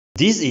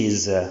This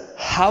is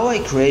how I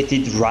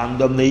created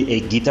randomly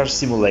a guitar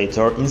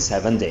simulator in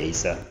 7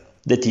 days.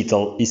 The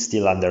title is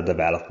still under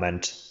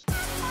development.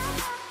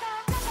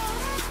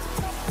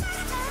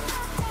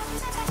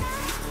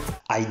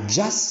 I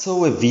just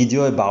saw a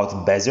video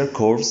about Bezier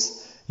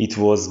curves. It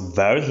was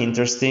very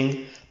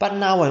interesting, but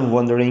now I'm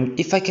wondering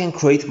if I can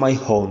create my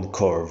own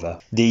curve.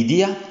 The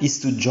idea is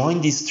to join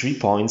these 3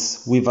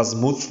 points with a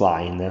smooth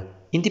line,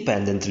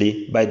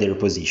 independently by their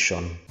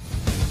position.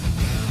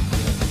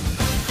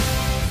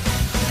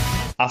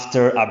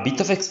 After a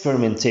bit of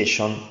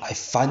experimentation, I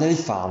finally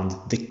found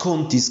the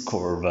Conti's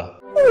curve.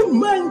 Oh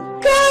my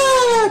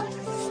god!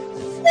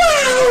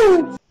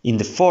 Wow! In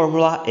the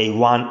formula,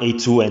 A1,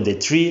 A2 and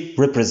A3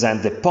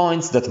 represent the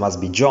points that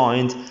must be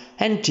joined,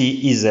 and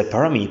t is a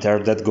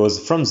parameter that goes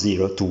from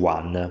 0 to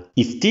 1.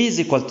 If t is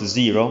equal to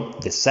 0,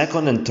 the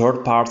second and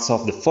third parts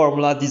of the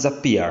formula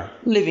disappear,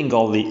 leaving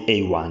only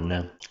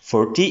A1.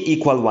 For t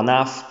equal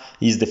 1/2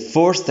 is the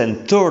first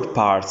and third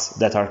parts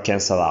that are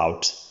cancelled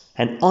out,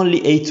 and only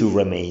A2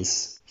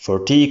 remains. For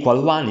t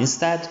equal 1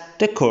 instead,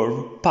 the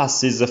curve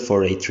passes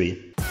for A3.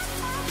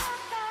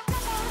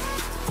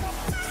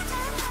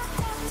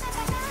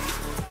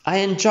 I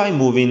enjoy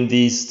moving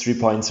these 3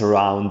 points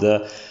around,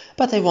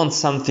 but I want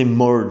something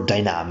more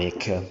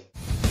dynamic.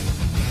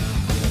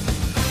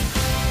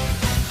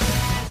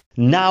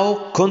 Now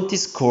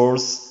Conti's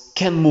curves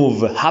can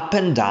move up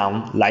and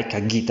down like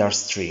a guitar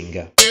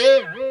string.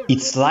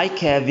 It's like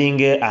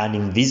having an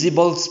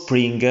invisible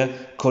spring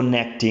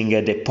connecting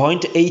the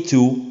point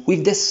A2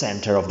 with the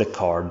center of the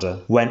chord.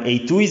 When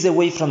A2 is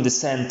away from the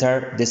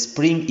center, the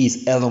spring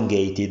is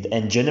elongated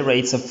and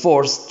generates a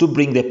force to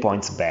bring the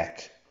points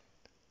back.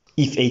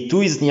 If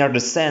A2 is near the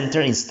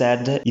center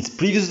instead, its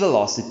previous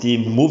velocity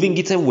moving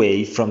it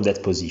away from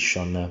that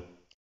position.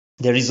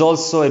 There is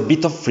also a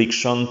bit of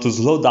friction to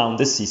slow down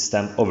the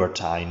system over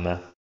time.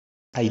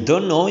 I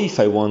don't know if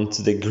I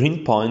want the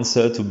green points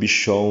to be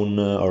shown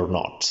or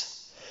not.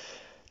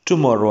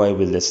 Tomorrow I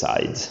will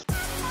decide.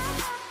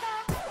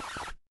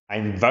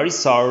 I'm very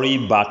sorry,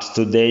 but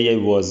today I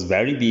was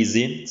very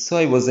busy, so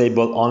I was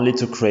able only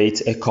to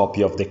create a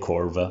copy of the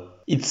curve.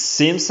 It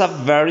seems a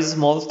very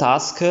small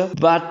task,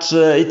 but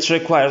it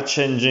required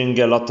changing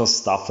a lot of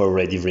stuff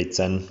already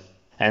written.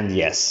 And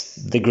yes,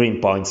 the green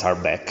points are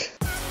back.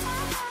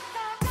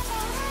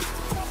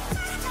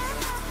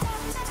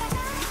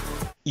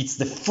 It's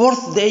the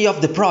 4th day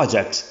of the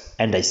project,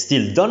 and I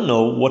still don't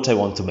know what I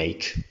want to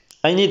make.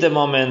 I need a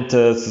moment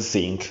to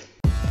think.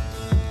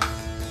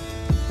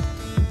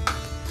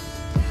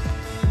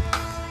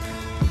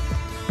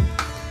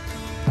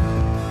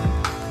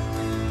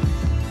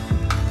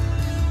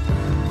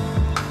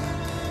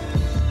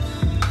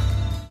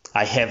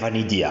 I have an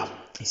idea.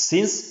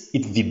 Since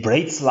it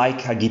vibrates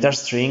like a guitar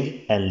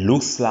string and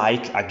looks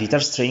like a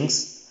guitar strings,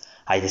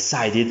 I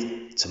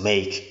decided to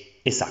make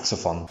a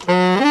saxophone.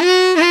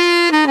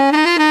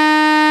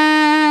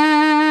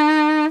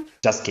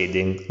 Just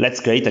kidding, let's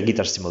create a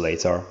guitar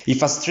simulator.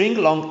 If a string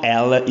long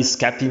L is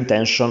kept in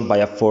tension by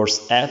a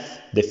force F,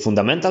 the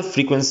fundamental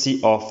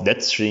frequency of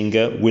that string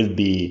will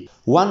be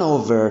 1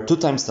 over 2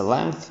 times the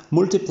length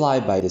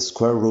multiplied by the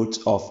square root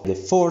of the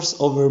force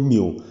over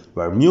mu,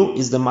 where mu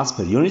is the mass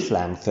per unit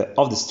length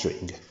of the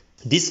string.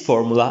 This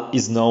formula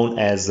is known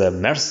as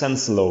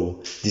Mersenn's law,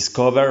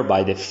 discovered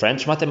by the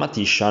French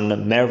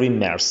mathematician Marie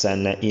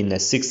Mersenne in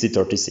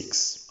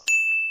 1636.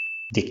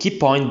 The key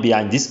point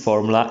behind this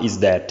formula is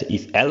that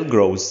if L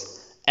grows,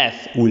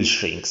 F will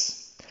shrink.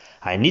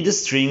 I need a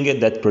string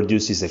that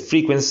produces a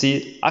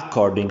frequency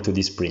according to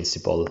this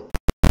principle.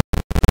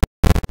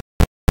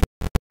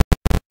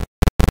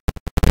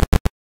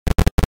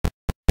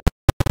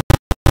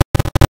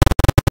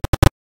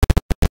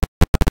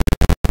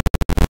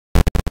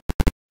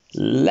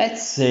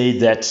 Let's say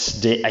that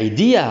the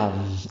idea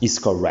is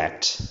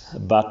correct,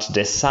 but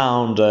the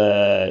sound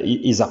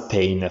is a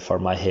pain for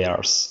my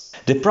ears.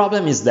 The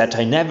problem is that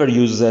I never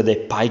used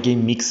the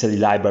Pygame Mixely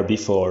library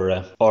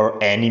before,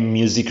 or any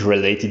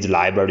music-related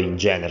library in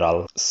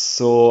general,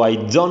 so I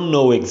don't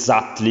know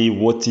exactly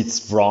what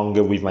is wrong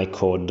with my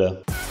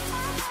code.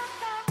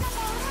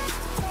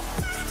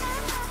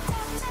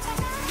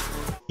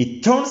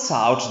 It turns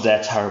out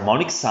that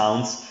harmonic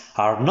sounds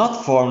are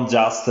not formed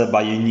just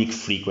by a unique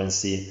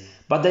frequency,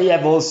 but they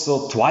have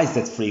also twice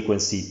that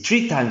frequency,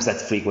 3 times that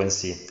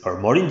frequency, or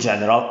more in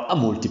general, a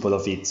multiple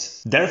of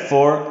it.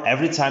 Therefore,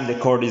 every time the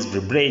chord is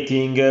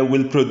vibrating,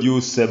 will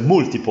produce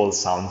multiple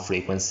sound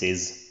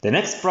frequencies. The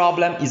next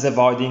problem is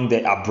avoiding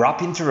the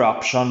abrupt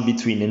interruption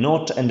between a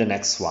note and the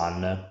next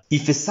one.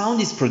 If a sound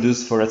is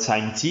produced for a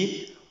time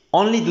t,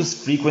 only those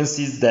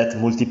frequencies that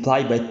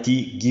multiply by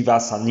t give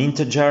us an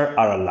integer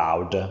are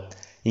allowed.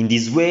 In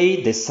this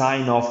way, the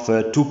sign of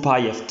 2 pi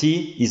of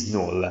t is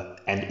null,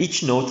 and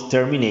each note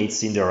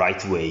terminates in the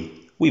right way,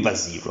 with a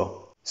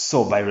 0.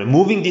 So by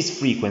removing these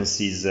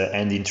frequencies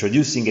and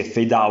introducing a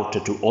fade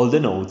out to all the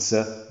notes,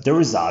 the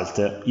result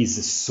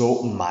is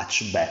so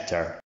much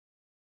better.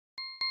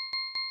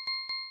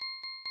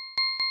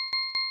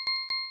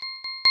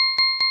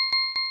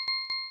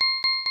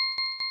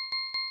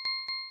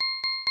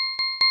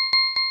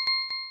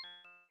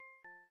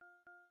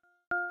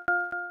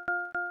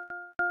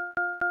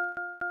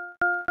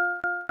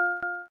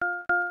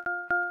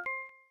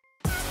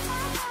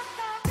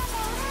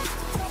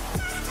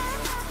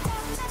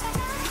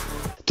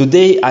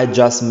 Today I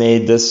just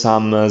made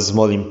some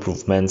small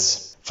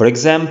improvements. For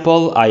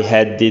example, I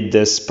added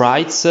the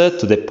sprites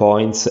to the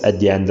points at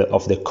the end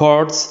of the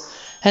chords,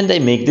 and I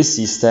make the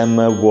system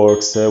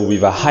works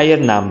with a higher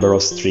number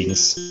of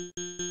strings.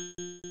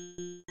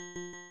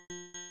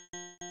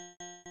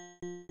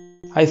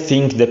 I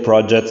think the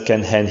project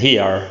can end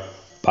here,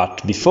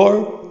 but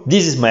before,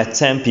 this is my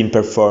attempt in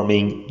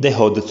performing the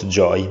Ode to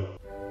Joy.